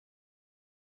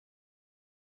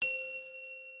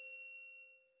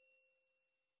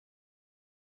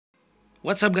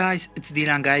What's up guys, it's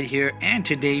Dylan Guide here, and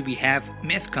today we have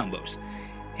myth combos.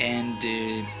 And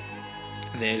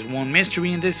there's one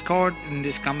mystery in this card, in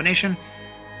this combination,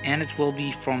 and it will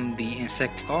be from the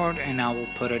insect card, and I will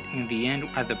put it in the end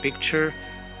as a picture.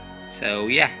 So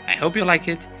yeah, I hope you like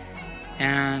it,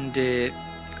 and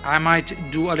I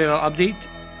might do a little update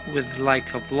with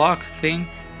like a vlog thing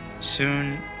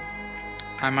soon.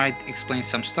 I might explain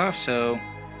some stuff, so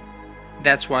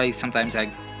that's why sometimes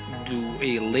I do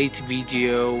a late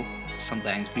video,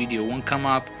 sometimes video won't come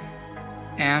up,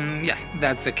 and yeah,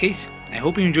 that's the case. I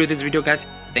hope you enjoyed this video guys.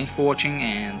 Thanks for watching,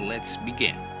 and let's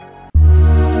begin.